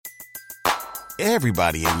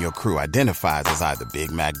Everybody in your crew identifies as either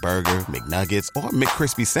Big Mac Burger, McNuggets, or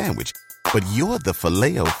McCrispy Sandwich. But you're the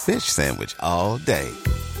Filet-O-Fish Sandwich all day.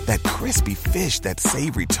 That crispy fish, that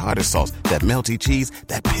savory tartar sauce, that melty cheese,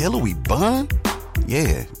 that pillowy bun.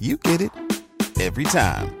 Yeah, you get it. Every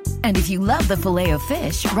time. And if you love the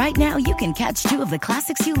Filet-O-Fish, right now you can catch 2 of the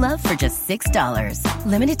classics you love for just $6.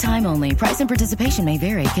 Limited time only. Price and participation may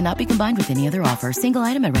vary. Cannot be combined with any other offer. Single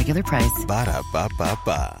item at regular price.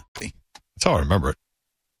 Ba-da-ba-ba-ba. That's how I remember it.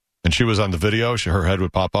 And she was on the video. Her head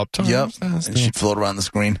would pop up. Yep. And she'd float around the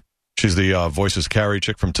screen. She's the Voices Carrie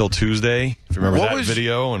chick from Till Tuesday. If you remember that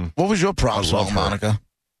video. And what was your prom song, Monica?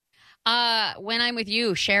 When I'm With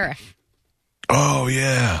You, Sheriff. Oh,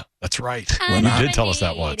 yeah. That's right. You did tell us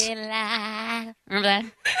that once. Remember that?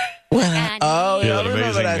 Oh, yeah, I remember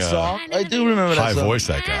amazing, that song. I do remember that high song. voice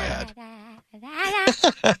that guy had.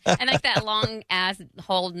 And like that long-ass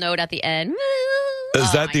whole note at the end.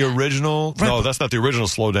 Is that the original? No, that's not the original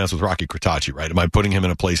Slow Dance with Rocky Crotacci, right? Am I putting him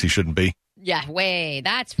in a place he shouldn't be? Yeah,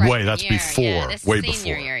 that's freshman that's year. before. Yeah, this way is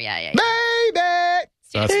senior before. Year. Yeah. Baby!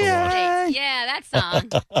 That's the one. Yeah, that song.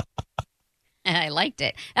 And I liked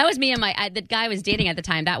it. That was me and the guy I was dating at the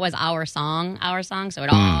time. That was our song, so it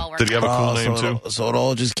all worked. Did he have a cool name, too? So it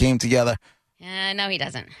all just came together. No, he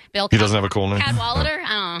doesn't. Bill. He doesn't have a cool name? Cadwallader?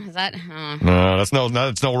 I don't know. Is that? No,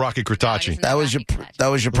 that's no Rocky Crotacci. That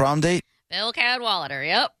was your prom date? Bill Cadwallader,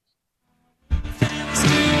 yep. Stone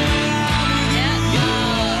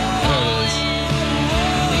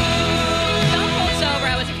cold sober,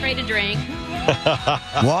 I was afraid to drink.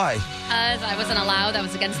 Why? Because I wasn't allowed. That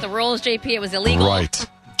was against the rules, JP. It was illegal. Right.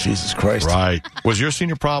 Jesus Christ. Right. Was your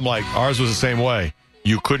senior prom like ours was the same way?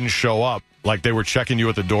 You couldn't show up. Like they were checking you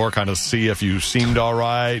at the door, kind of see if you seemed all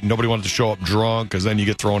right. Nobody wanted to show up drunk because then you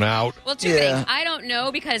get thrown out. Well, two things. I don't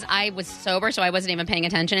know because I was sober, so I wasn't even paying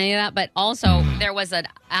attention to any of that. But also, there was a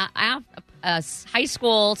high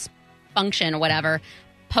school function or whatever,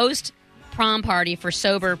 post-prom party for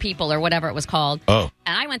sober people or whatever it was called. Oh.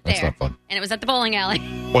 And I went there. That's not fun. And it was at the bowling alley.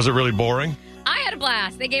 Was it really boring? I had a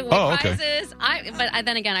blast. They gave away prizes. But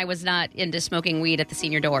then again, I was not into smoking weed at the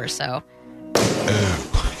senior doors, so...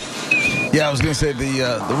 Yeah, I was going to say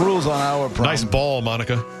the rules on our prom. Nice ball,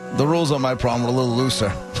 Monica. The rules on my prom were a little looser.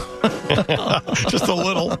 Just a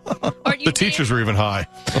little. The teachers were even high.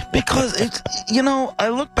 Because it's, I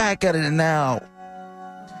look back at it now.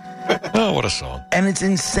 Oh, what a song. And it's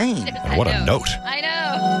insane. What a note. I know.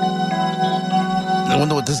 I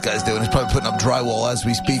wonder what this guy's doing. He's probably putting up drywall as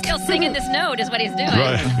we speak. He's still singing this note is what he's doing.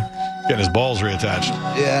 Right. Getting his balls reattached.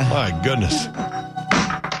 Yeah. My goodness.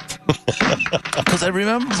 Because I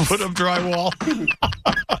remember... Put up drywall.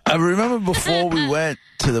 I remember before we went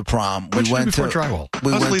to the prom, we went to drywall.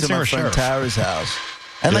 We went to my friend Tara's house.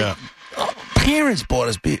 And parents bought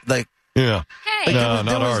us yeah. Hey. No,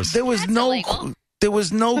 not ours. There was no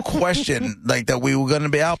question that we were going to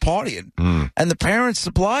be out partying. And the parents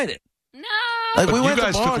supplied it. No. Like but we went you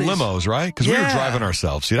guys to took limos, right? Because we were driving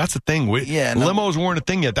ourselves. See, that's the thing. Limos weren't a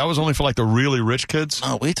thing yet. That was only for the really rich kids.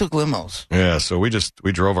 Oh, we took limos. Yeah, so we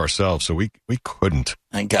drove ourselves, so we couldn't.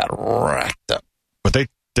 And got racked up. But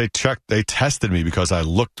they tested me because I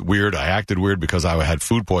looked weird. I acted weird because I had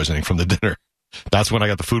food poisoning from the dinner. That's when I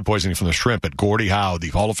got the food poisoning from the shrimp at Gordie Howe, the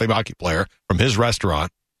Hall of Fame hockey player, from his restaurant.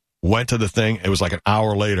 Went to the thing. It was like an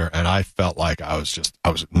hour later, and I felt like I felt like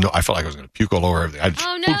I was going to puke all over everything. I had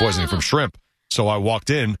food poisoning from shrimp. So I walked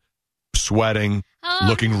in, sweating,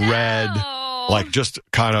 looking red, just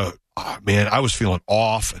kind of, man, I was feeling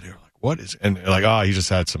off. And they were like, what is, and he just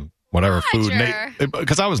had some whatever food.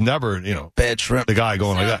 Because I was never, bad shrimp. The guy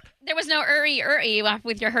going like that. There was no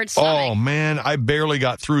with your hurt stomach. Oh, man, I barely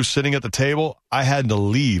got through sitting at the table. I had to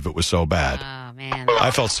leave. It was so bad. Oh, man.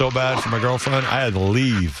 I felt so bad for my girlfriend. I had to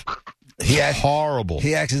leave. Horrible.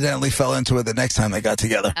 He accidentally fell into it the next time they got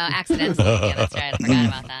together. Accidentally. Yeah, that's right. I forgot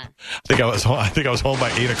about that. I think I was home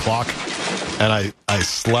by 8:00, and I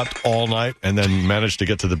slept all night, and then managed to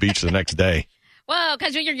get to the beach the next day. Well,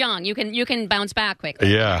 because you're young, you can bounce back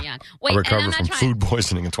quickly. Yeah, wait, I recovered from food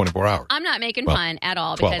poisoning in 24 hours. I'm not making fun at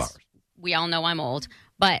all because we all know I'm old.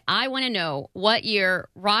 But I want to know what year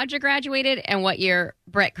Roger graduated and what year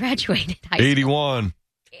Brett graduated. 81.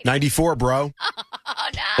 94, bro. Oh,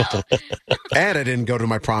 no. And I didn't go to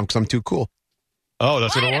my prom because I'm too cool. Oh,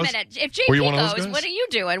 that's what it was? Wait a minute. If JP goes, what are you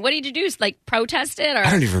doing? What did you do? Protest it? Or? I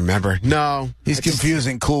don't even remember. No. He's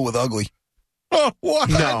confusing cool with ugly. Oh, what?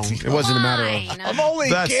 No, it wasn't a matter of... I'm only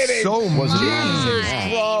kidding. So much.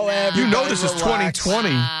 You know this is 2020.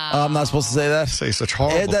 I'm not supposed to say that. Say such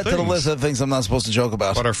horrible things. Add that to the list of things I'm not supposed to joke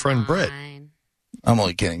about. But our friend Britt. I'm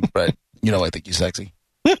only kidding, Brett. I think you're sexy.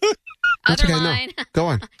 Other line. Go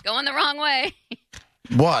on. Going the wrong way.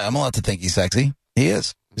 Why? I'm allowed to think he's sexy. He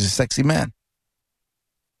is. He's a sexy man.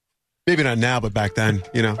 Maybe not now, but back then,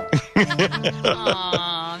 you know.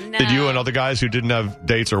 Oh, no. Did you and other guys who didn't have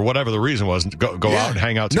dates or whatever the reason was go Yeah. out and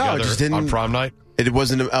hang out No, together it just didn't- on prom night? It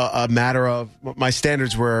wasn't a matter of my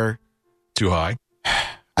standards were. Too high?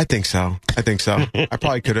 I think so. I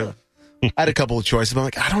probably could have. I had a couple of choices, but I'm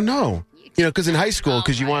like, I don't know. You know, because in high school,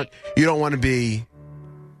 because you don't want to be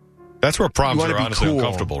That's where proms wanna are be honestly cool.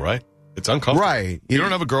 uncomfortable, right? It's uncomfortable. right. You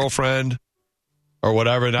don't have a girlfriend or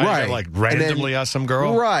whatever. Now you Right. gotta, like And then- randomly ask some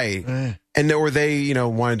girl. Right. And then were they,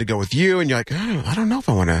 wanted to go with you, and you're like, oh, I don't know if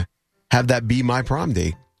I want to have that be my prom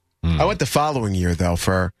date. I went the following year, though,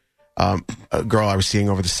 for a girl I was seeing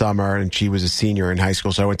over the summer, and she was a senior in high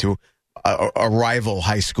school, so I went to a rival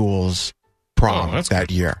high school's prom Oh, that's that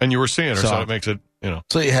good. year. And you were seeing her, so So- it makes it,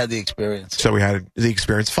 So you had the experience. So we had the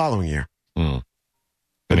experience following year. Any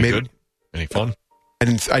Maybe- good? Any fun?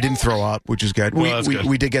 I didn't throw up, which is good. Well, that's good.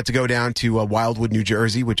 We did get to go down to Wildwood, New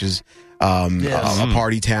Jersey, which is Yes. a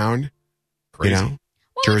party town. Crazy. Well,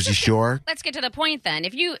 Jersey Shore. Let's get to the point then.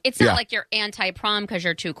 It's not Yeah. like you're anti-prom because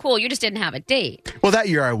you're too cool. You just didn't have a date. Well, that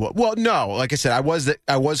year I was. Well, no, like I said,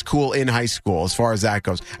 I was cool in high school as far as that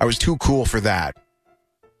goes. I was too cool for that.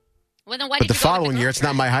 Well, then why But did the you go with following year, it's not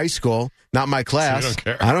girlfriend? my high school, not my class. don't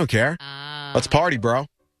care. I don't care. Oh. Let's party, bro.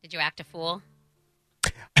 Did you act a fool?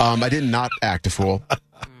 I did not act a fool.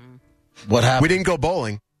 What happened? We didn't go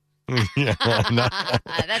bowling. Yeah, well, no.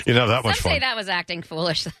 That's, You know that much some say fun. that was acting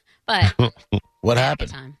foolish, but What happy happened?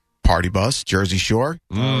 time. Party bus, Jersey Shore.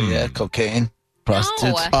 Oh, yeah, cocaine,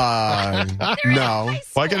 prostitutes. No. They're in No. high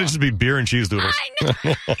Why can't it school. just be beer and cheese doodles? I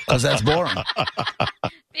know. Because that's boring.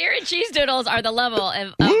 Beer and cheese doodles are the level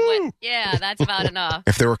of Woo! what. Yeah, that's about enough.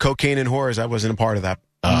 If there were cocaine and whores, I wasn't a part of that.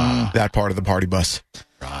 That part of the party bus.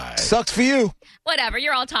 Right. Sucks for you. Whatever.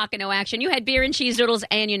 You're all talking no action. You had beer and cheese doodles,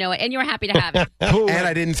 and you know it, and you were happy to have it. And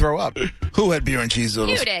I didn't throw up. Who had beer and cheese You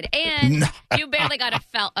doodles? did, and you barely got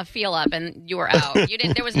a feel up, and you were out. You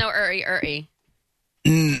didn't. There was no uri.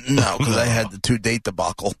 No, because I had the 2-date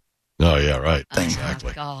debacle. Oh, yeah, right. Oh,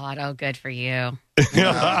 God. Oh, good for you.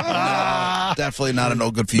 Definitely not a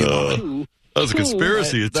no good for you moment. That was a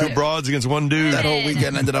conspiracy. It's two That- broads against one dude. That whole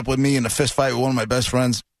weekend ended up with me in a fist fight with one of my best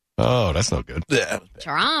friends. Oh, that's no good. Yeah.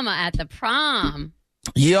 Drama at the prom.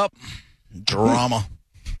 Yep. Drama.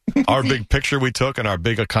 Our big picture we took and our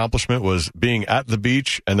big accomplishment was being at the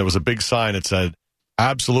beach, and there was a big sign that said,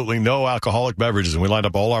 absolutely no alcoholic beverages. And we lined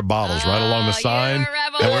up all our bottles right along the Oh, sign. you're a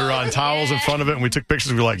rebel. And we were on towels in front of it, and we took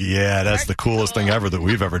pictures. We were like, yeah, that's the coolest thing ever that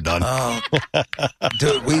we've ever done. Oh,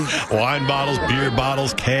 dude, Wine bottles, beer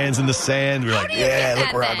bottles, cans in the sand. We were like, do you yeah, get look,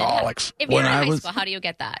 that we're then? alcoholics. If you're When in I high was- school, how do you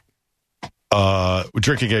get that?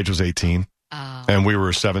 Drinking age was 18, Oh. and we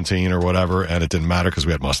were 17 or whatever, and it didn't matter because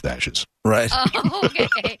we had mustaches. right. Oh,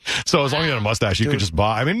 okay. So as long as you had a mustache, you could just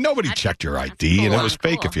buy. I mean, nobody checked your ID, and it was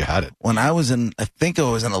fake if you had it. When I was in, I think I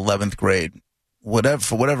was in 11th grade.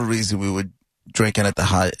 For whatever reason, we were drinking at the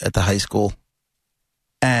high school,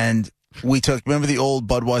 and we took. Remember the old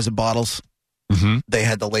Budweiser bottles? Mm-hmm. They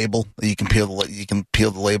had the label. You can peel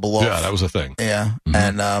the label off. Yeah, that was a thing. Yeah, Mhm.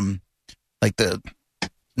 and like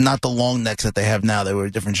not the long necks that they have now. They were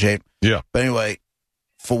a different shape. Yeah. But anyway,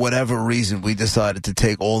 for whatever reason, we decided to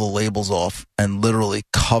take all the labels off and literally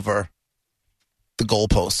cover the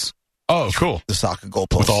goalposts, Oh, cool. the soccer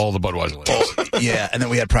goalposts. With all the Budweiser labels. Yeah, and then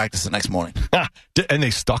we had practice the next morning. And they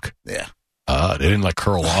stuck. Yeah. They didn't like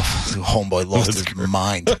curl off. Homeboy lost That's his great.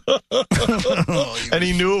 mind. And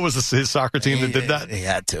he knew it was his soccer team that did that. He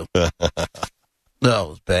had to. No, it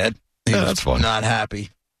was bad. He Yeah, was that's fun. not happy.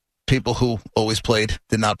 People who always played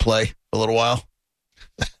did not play for a little while.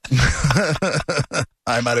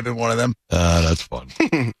 I might have been one of them. That's fun. I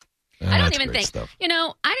don't That's even great think. stuff. You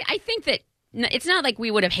know, I think that it's not like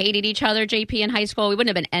we would have hated each other, JP, in high school. We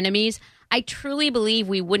wouldn't have been enemies. I truly believe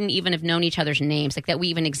we wouldn't even have known each other's names, like that we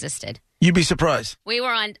even existed. You'd be surprised. We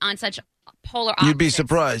were on such polar opposites. You'd be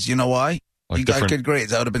surprised. You know why? Like you got different- good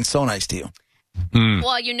grades. I would have been so nice to you.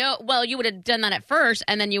 Well, you would have done that at first,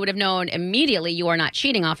 and then you would have known immediately you are not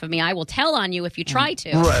cheating off of me. I will tell on you if you try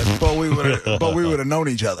to. Right, but we would have known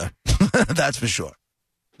each other. That's for sure.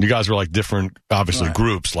 You guys were like different, obviously, Right.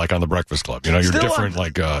 groups, like on the Breakfast Club. You know, you're Still different,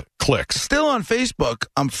 like cliques. Still on Facebook,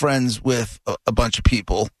 I'm friends with a bunch of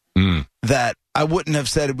people Mm. that I wouldn't have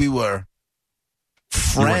said we were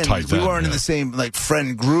friends. tight We then, weren't in yeah. the same like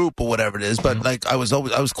friend group or whatever it is. But like I was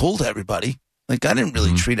cool to everybody. Like I didn't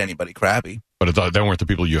really treat anybody crappy But they weren't the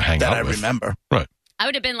people you hang that out I with. remember. Right. I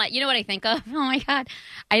would have been like, you know what I think of? Oh my God.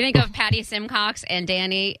 I think of Patty Simcox and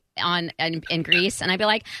Danny in Greece, and I'd be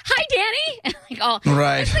like, "Hi, Danny," and like, "Oh,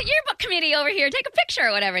 Right. it's the yearbook committee over here. Take a picture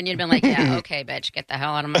or whatever." And you'd been like, "Yeah, okay, bitch, get the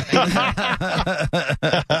hell out of my face."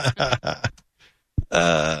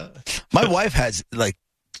 My wife has like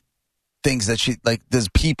things that she like. There's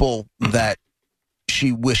people that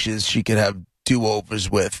she wishes she could have do-overs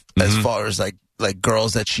with, as far as like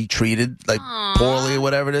girls that she treated like poorly or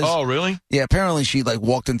whatever it is. Oh, really? Yeah, apparently she like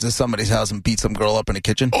walked into somebody's house and beat some girl up in the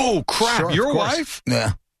kitchen. Oh, crap. Sure, of Your course. wife?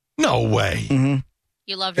 Yeah. No way. Mm-hmm.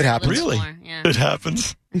 You loved It her a happens. little Really? more. Yeah. It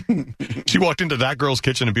happens. She walked into that girl's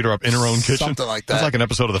kitchen and beat her up in her own kitchen. Something like That's that. like an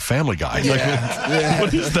episode of The Family Guy. Yeah.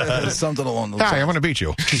 What is that? Something along those Hi, I lines. want to beat you.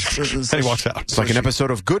 And he walks out. It's like an episode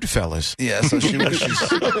of Goodfellas. Yeah, so she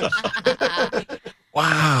wishes.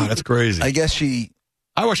 Wow, that's crazy. I guess she.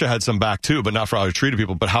 I wish I had some back too, but not for how I treated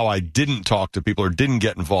people, but how I didn't talk to people or didn't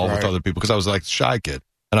get involved with Right. other people because I was like a shy kid.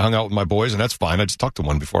 And I hung out with my boys, and that's fine. I just talked to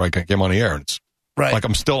one before I came on the air. And it's Right. like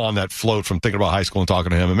I'm still on that float from thinking about high school and talking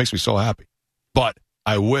to him. It makes me so happy. But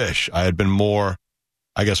I wish I had been more,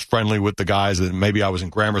 I guess, friendly with the guys that maybe I was in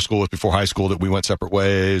grammar school with before high school, that we went separate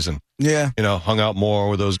ways and, Yeah. you know, hung out more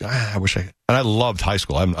with those guys. I wish and I loved high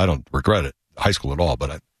school. I don't regret it, high school at all,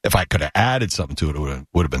 but if I could have added something to it, it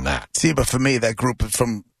would have been that. See, but for me, that group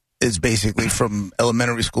is basically from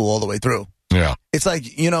elementary school all the way through. Yeah. It's like,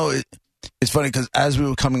 it's funny because as we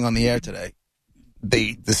were coming on the air today,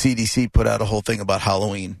 the CDC put out a whole thing about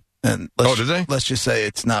Halloween. And did they? Let's just say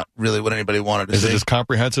it's not really what anybody wanted to Is see. it as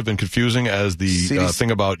comprehensive and confusing as the CDC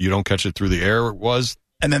thing about you don't catch it through the air was?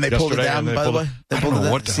 And then they pulled it yesterday, down, and they by the pulled way. it- I don't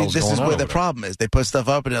know what the hell's this going is on where over the there. problem is. They put stuff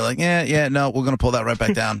up and they're like, no, we're going to pull that right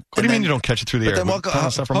back down. What do you mean you don't catch it through the air? But then We've done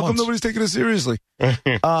this how for come months. nobody's taking it seriously?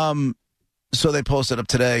 So they posted up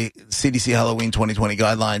today, CDC Halloween 2020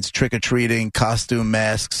 guidelines, trick-or-treating, costume,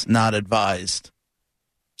 masks, not advised.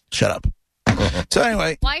 Shut up. So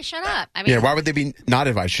anyway, Why shut up? I mean, Yeah, why would they be not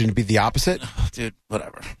advised? Shouldn't it be the opposite? dude,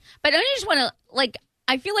 whatever. but I just want to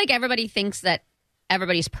I feel like everybody thinks that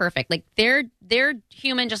everybody's perfect. Like they're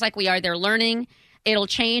human just like we are. They're learning. It'll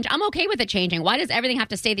change. I'm okay with it changing. Why does everything have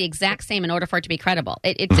to stay the exact same in order for it to be credible?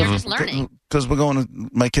 They're just learning. Because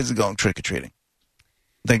my kids are going trick-or-treating.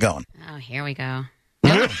 They're going. Oh, here we go.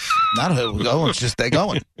 Not who we're going, it's just they're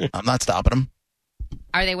going. I'm not stopping them.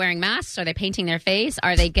 Are they wearing masks? Are they painting their face?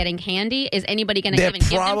 Are they getting candy? Is anybody going to They're even give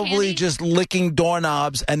them probably candy? just licking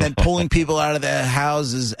doorknobs and then pulling people out of their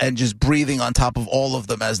houses and just breathing on top of all of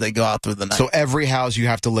them as they go out through the night. So every house you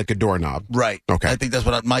have to lick a doorknob. Right. Okay. I think that's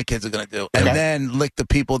what my kids are going to do. And Okay. then lick the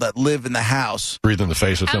people that live in the house. Breathe in the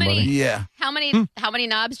face of How somebody. many- Yeah. How many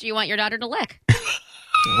knobs do you want your daughter to lick?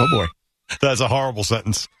 Oh, boy. That's a horrible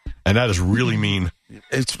sentence, and that is really mean.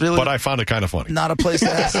 It's really But I found it kind of funny. not a place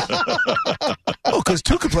that has... Oh, because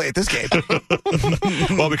two could play at this game.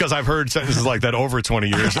 Well, because I've heard sentences like that over 20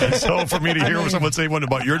 years, and so for me to hear someone say one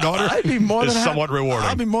about your daughter I'd be more is than somewhat rewarding.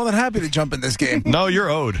 I'd be more than happy to jump in this game. No, you're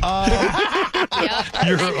owed. Yep.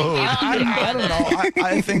 You're owed. I don't know.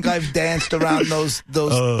 I think I've danced around those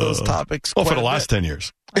topics. Well, for quite the a last bit. 10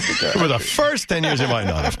 years. For the first 10 years, you might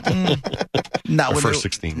not have. Not Or when first they,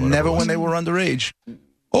 16, whatever Never it was. when they were underage.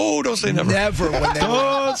 Oh, don't say never. Never when they were.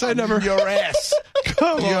 Don't say never. Your ass.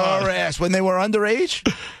 Come Your on. ass. When they were underage,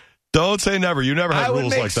 Don't say never. You never had I would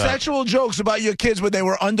rules make like that. sexual jokes about your kids when they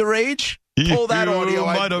were underage. Pull that You audio.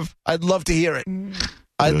 might have. I'd love to hear it.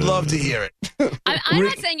 I'd love to hear it. I'm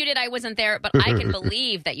not saying you did. I wasn't there, but I can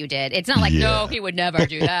believe that you did. It's not like, no, he would never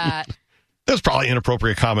do that. There's probably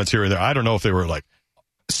inappropriate comments here and there. I don't know if they were like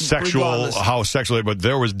sexual, Regardless. how sexually, but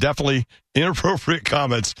there was definitely inappropriate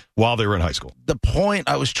comments while they were in high school. The point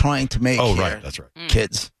I was trying to make Oh, here, right. That's right.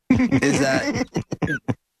 kids, is that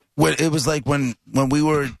when it was like when we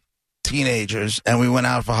were teenagers and we went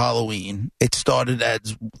out for Halloween, it started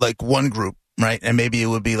as like one group, right? And maybe it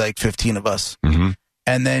would be like 15 of us. Mm-hmm.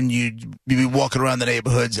 And then you'd be walking around the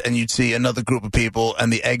neighborhoods and you'd see another group of people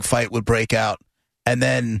and the egg fight would break out. And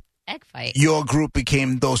then Egg fight. your group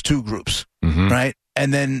became those two groups, Mm-hmm. right?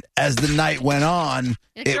 And then as the night went on,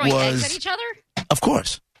 You're it throwing eggs was, at each other? of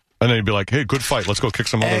course. And then you'd be like, hey, good fight. Let's go kick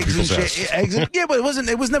some other Eggs and people's ass. eggs and- yeah, but it was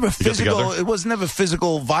never get physical. together? It was never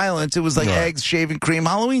physical violence. It was like Right. eggs, shaving cream,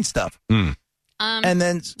 Halloween stuff. Um, And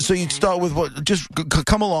then so you'd start with what? Just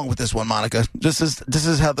come along with this one, Monica. This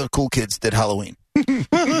is how the cool kids did Halloween.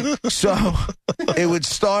 So it would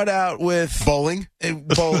start out with Bowling?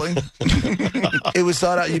 bowling. It would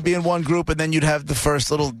start out, you'd be in one group, and then you'd have the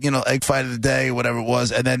first little, egg fight of the day, whatever it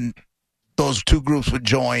was, and then those two groups would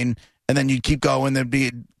join, and then you'd keep going. There'd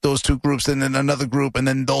be those two groups, and then another group, and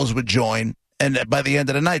then those would join. And by the end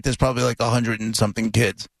of the night, there's probably like 100 and something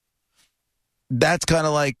kids. That's kind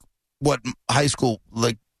of like what high school,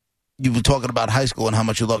 like you were talking about high school and how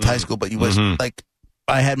much you loved high school, but you was like,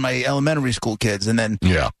 I had my elementary school kids, and then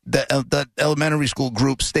that elementary school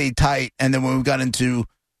group stayed tight, and then when we got into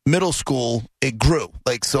middle school, it grew.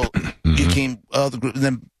 Like, so it came the group, and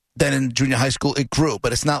then in junior high school, it grew.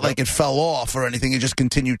 But it's not like it fell off or anything. It just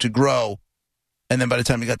continued to grow. And then by the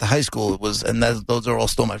time we got to high school, it was, and those are all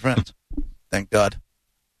still my friends. Thank God.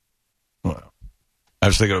 Well, I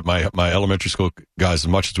was thinking of my elementary school guys, as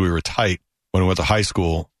much as we were tight, when we went to high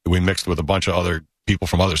school, we mixed with a bunch of other people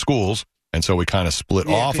from other schools, and so we kind of split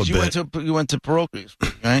off a bit. You went to parochial school,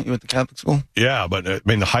 right? You went to Catholic school? Yeah, but I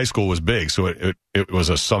mean, the high school was big, so it was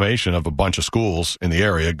a summation of a bunch of schools in the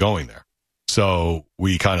area going there. So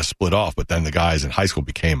we kind of split off, but then the guys in high school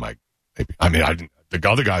became the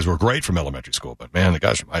other guys were great from elementary school, but man, the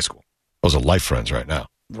guys from high school, those are life friends right now.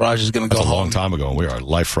 Raj is going to go That's home. a long time ago, and we are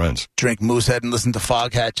life friends. Drink Moosehead and listen to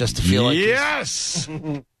Foghat just to feel like yes!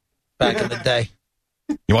 back in the day.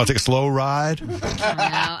 You want to take a slow ride?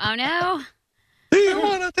 Oh, no. Do you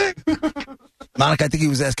want to take? Monica, I think he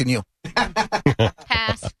was asking you.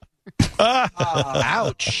 Pass.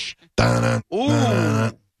 Ouch.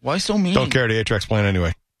 Ooh. Why so mean? Don't carry the 8-track playing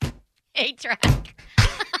anyway. 8-track.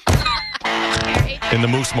 In the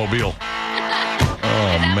Moose Mobile.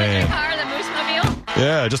 Oh, man. Car, the Moose Mobile?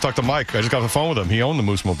 Yeah, I just talked to Mike. I just got off the phone with him. He owned the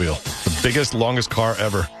Moose Mobile. The biggest, longest car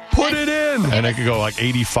ever. Put it in! And it could go like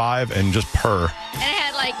 85 and just purr. And it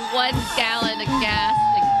had like 1 gallon of gas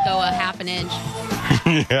to go a half an inch.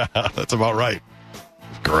 Yeah, that's about right.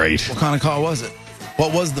 Great. What kind of car was it?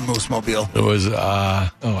 What was the Moose Mobile? It was, I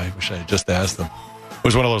wish I had just asked them. It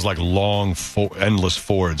was one of those like long, endless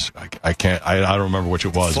Fords. I don't remember which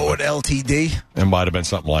it was. Ford LTD? It might have been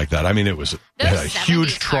something like that. I mean, it was a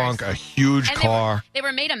huge trunk, a huge car. They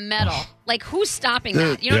were made of metal. Like, who's stopping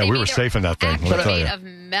that? You know, we were safe in that thing. Actually made of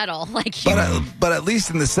metal. Like, but at least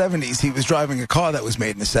in the 70s, he was driving a car that was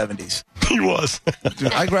made in the 70s. He was.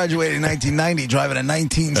 Dude, I graduated in 1990 driving a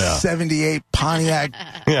 1978 Pontiac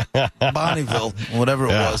Bonneville, whatever it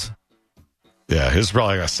was. Yeah, his was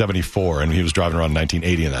probably like a 74, and he was driving around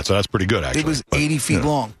 1980 in that, so that's pretty good, actually. It was 80 feet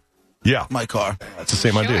long. Yeah. My car. That's the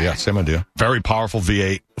same idea, yeah, same idea. Very powerful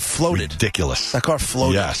V8. Floated. Ridiculous. That car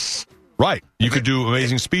floated. Yes. Right. You could do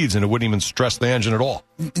amazing speeds, and it wouldn't even stress the engine at all.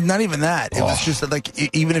 Not even that. It was just that,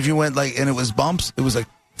 like, even if you went, like, and it was bumps, it was like,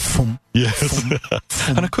 foom, yes.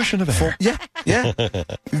 foom, and a cushion of air. Yeah.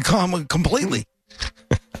 Calm completely.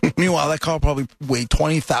 Meanwhile, that car probably weighed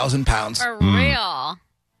 20,000 pounds. For real.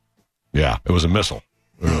 Yeah, it was a missile.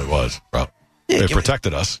 It really was, bro. Yeah, it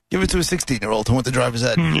protected us. Give it to a 16-year-old who went to driver's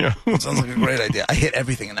ed. Yeah. Sounds like a great idea. I hit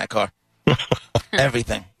everything in that car.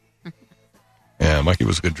 Everything. Yeah, Mikey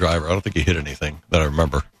was a good driver. I don't think he hit anything that I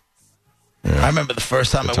remember. Yeah. I remember the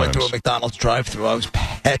first time I went through a McDonald's drive-thru, I was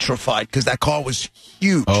petrified because that car was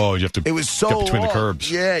huge. Oh, you have to. It was so get between long. the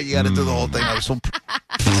curbs. Yeah, you got to do the whole thing. I was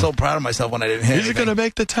so proud of myself when I didn't hit. Is it going to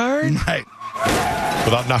make the turn? Right.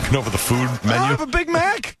 Without knocking over the food menu. I have a Big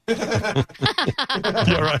Mac. Yeah,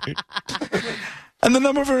 right. And the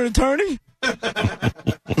number for an attorney.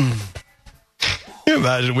 Can you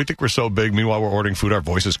imagine? We think we're so big. Meanwhile, we're ordering food. Our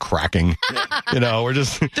voice is cracking. You know, we're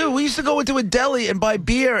just. Dude, we used to go into a deli and buy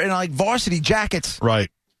beer in like varsity jackets. Right.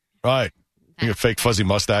 We had fake fuzzy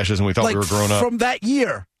mustaches, and we thought like we were grown up. From that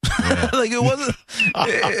year. Yeah. Like it wasn't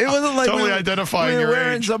like totally identifying we were your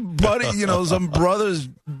wearing age. some some brother's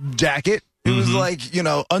jacket. It was like,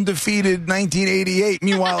 undefeated 1988.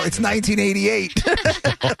 Meanwhile, it's 1988.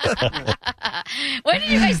 What did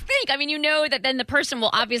you guys think? I mean, you know that then the person will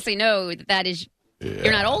obviously know that is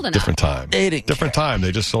you're not old enough. Different time. They didn't Different care. time.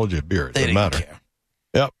 They just sold you a beer. It They doesn't didn't matter. care.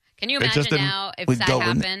 Yep. Can you It just imagine didn't- now if We'd that go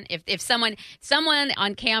in- happened? If someone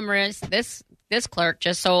on cameras, this clerk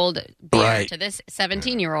just sold beer Right. to this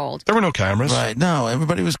 17-year-old. There were no cameras. Right. No,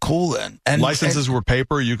 everybody was cool then. And Licenses were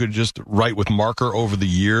paper. You could just write with marker over the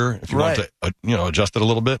year if you wanted to, adjust it a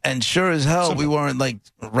little bit. And sure as hell, we weren't like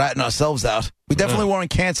ratting ourselves out. We definitely weren't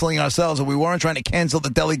canceling ourselves, and we weren't trying to cancel the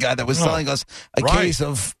deli guy that was selling us a case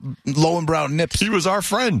of Lowenbrow nips. He was our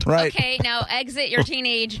friend. Right. Okay, now exit your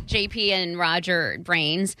teenage JP and Roger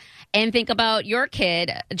brains and think about your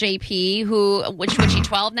kid, JP, which she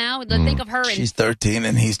 12 now? Think of her in... She's 13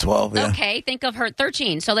 and he's 12, yeah. Okay, think of her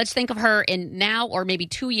 13. So let's think of her in now or maybe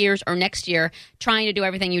 2 years or next year trying to do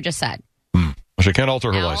everything you just said. She can't alter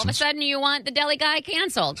her Now, all of a license. sudden, you want the deli guy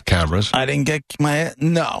canceled. Cameras. I didn't get my...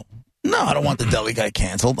 No, I don't want the deli guy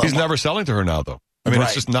canceled. He's never selling to her now, though. I mean, Right.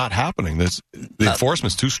 it's just not happening. The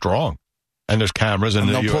enforcement's too strong. And there's cameras and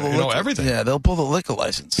they'll pull the liquor- everything. Yeah, they'll pull the liquor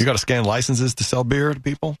license. You got to scan licenses to sell beer to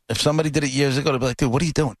people? If somebody did it years ago, they'd be like, dude, what are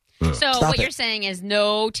you doing? So Stop what it. you're saying is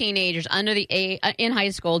no teenagers under the in high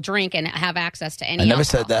school drink and have access to any I never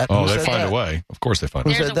alcohol. said that. Oh, Who they said find that? a way. Of course they find Who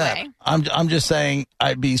a way. There's said a that? way. I'm just saying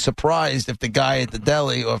I'd be surprised if the guy at the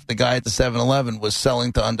deli or if the guy at the 7-Eleven was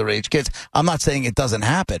selling to underage kids. I'm not saying it doesn't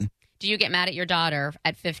happen. Do you get mad at your daughter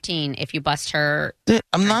at 15 if you bust her?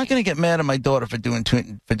 I'm not going to get mad at my daughter for doing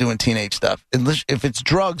teenage stuff. Unless, if it's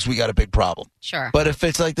drugs, we got a big problem. Sure. But if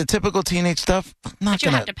it's like the typical teenage stuff, I'm not But you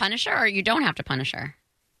going have to punish her or you don't have to punish her?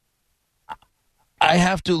 I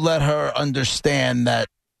have to let her understand that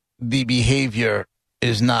the behavior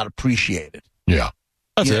is not appreciated. Yeah.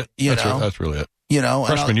 That's You- it. you That's, know? that's really it. You know,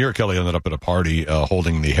 and Freshman year, Kelly ended up at a party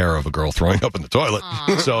holding the hair of a girl throwing up in the toilet.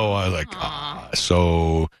 Aw. So I was like,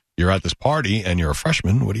 so you're at this party and you're a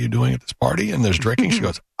freshman. What are you doing at this party? And there's drinking. She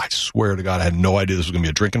goes, I swear to God, I had no idea this was going to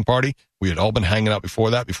be a drinking party. We had all been hanging out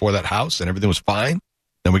before that house, and everything was fine.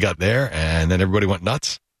 Then we got there, and then everybody went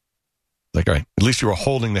nuts. Like, all right, at least you were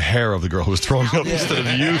holding the hair of the girl who was throwing up instead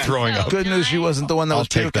of you throwing up. good news she wasn't the one that I'll was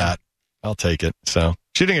take puking. that. I'll take it. So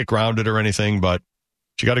she didn't get grounded or anything, but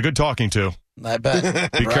she got a good talking to. I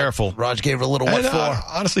bet. Be careful. Raj gave her a little what And, for.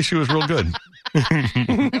 honestly, she was real good.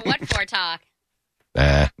 The what for talk?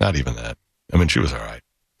 Nah, not even that. I mean, she was all right.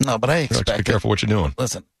 No, but I Be expect careful what you're doing.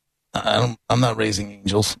 Listen, I'm not raising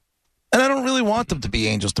angels. And I don't really want them to be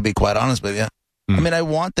angels, to be quite honest with you. I mean, I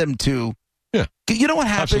want them to. Yeah. You know what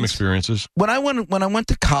Have some happens? experiences. When I went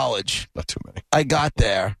to college, Not too many. I got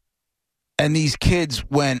there, and these kids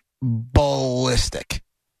went ballistic.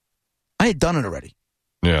 I had done it already.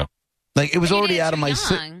 Yeah. Like it was But you already did it out of too my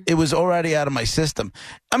young. it was already out of my system.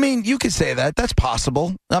 I mean, you could say that. That's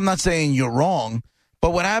possible. I'm not saying you're wrong.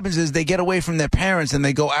 But what happens is they get away from their parents and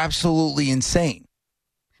they go absolutely insane.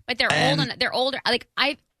 But they're And- old. They're older. Like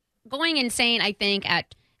going insane. I think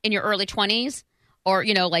in your early 20s, or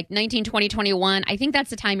like 19, 20, 21. I think that's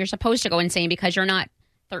the time you're supposed to go insane because you're not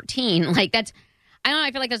 13. Like that's. I don't know.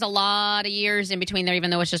 I feel like there's a lot of years in between there,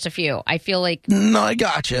 even though it's just a few. I feel like No, I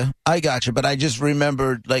gotcha. But I just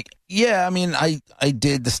remembered, like, yeah, I mean, I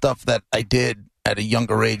did the stuff that I did at a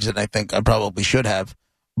younger age than I think I probably should have.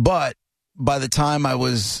 But by the time I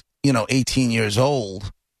was, 18 years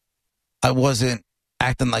old, I wasn't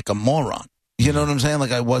acting like a moron. You know what I'm saying?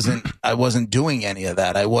 Like I wasn't doing any of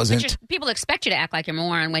that. I wasn't. people expect you to act like you're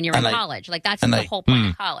more when you're in college. Like that's and the I- whole point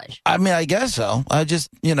of college. I mean, I guess so. I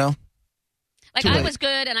just, Like too I late. was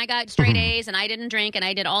good and I got straight A's and I didn't drink and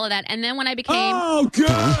I did all of that. And then when I became,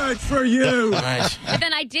 good for you. Right. but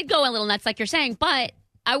then I did go a little nuts, like you're saying. But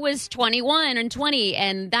I was 21 and 20,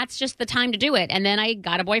 and that's just the time to do it. And then I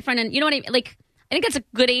got a boyfriend, and you know what I mean? Like I think that's a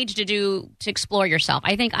good age to explore yourself.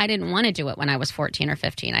 I think I didn't want to do it when I was 14 or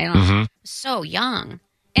 15. I don't know. I was so young.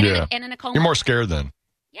 And Yeah. in a coma. You're more scared then,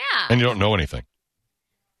 Yeah. and you don't know anything.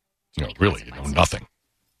 Many Really, you know consequences. nothing.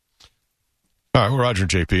 All right, we're Roger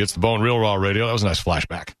and JP. It's the Bone Real Raw Radio. That was a nice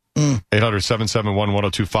flashback.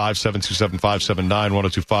 800-771-1025,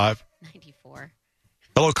 727-579-1025. 94.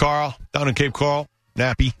 Hello, Carl. Down in Cape Coral.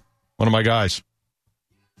 Nappy. One of my guys.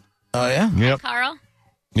 Oh yeah. Yep. Carl,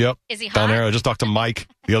 Yep. is he hot? Down there. I just talked to Mike.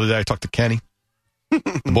 The other day I talked to Kenny.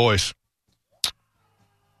 The boys.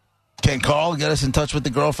 Can Carl get us in touch with the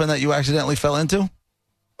girlfriend that you accidentally fell into?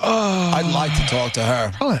 I'd like to talk to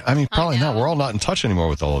her. Probably not. We're all not in touch anymore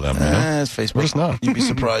with all of them. You know? It's Facebook. We're just not. You'd be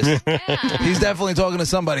surprised. Yeah. He's definitely talking to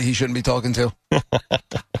somebody he shouldn't be talking to.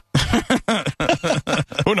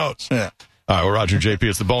 Who knows? Yeah. All right, we're Roger and JP.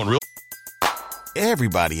 It's the Bone Real.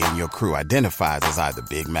 Everybody in your crew identifies as either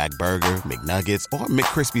Big Mac Burger, McNuggets, or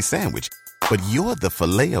McCrispy Sandwich. But you're the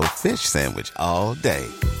Filet-O-Fish Sandwich all day.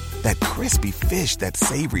 That crispy fish, that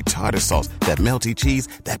savory tartar sauce, that melty cheese,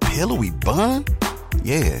 that pillowy bun.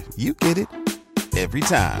 Yeah, you get it. Every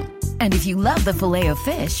time. And if you love the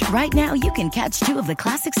Filet-O-Fish, right now you can catch two of the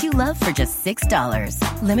classics you love for just $6.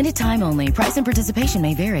 Limited time only. Price and participation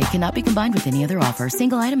may vary. Cannot be combined with any other offer.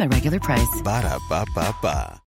 Single item at regular price. Ba-da-ba-ba-ba.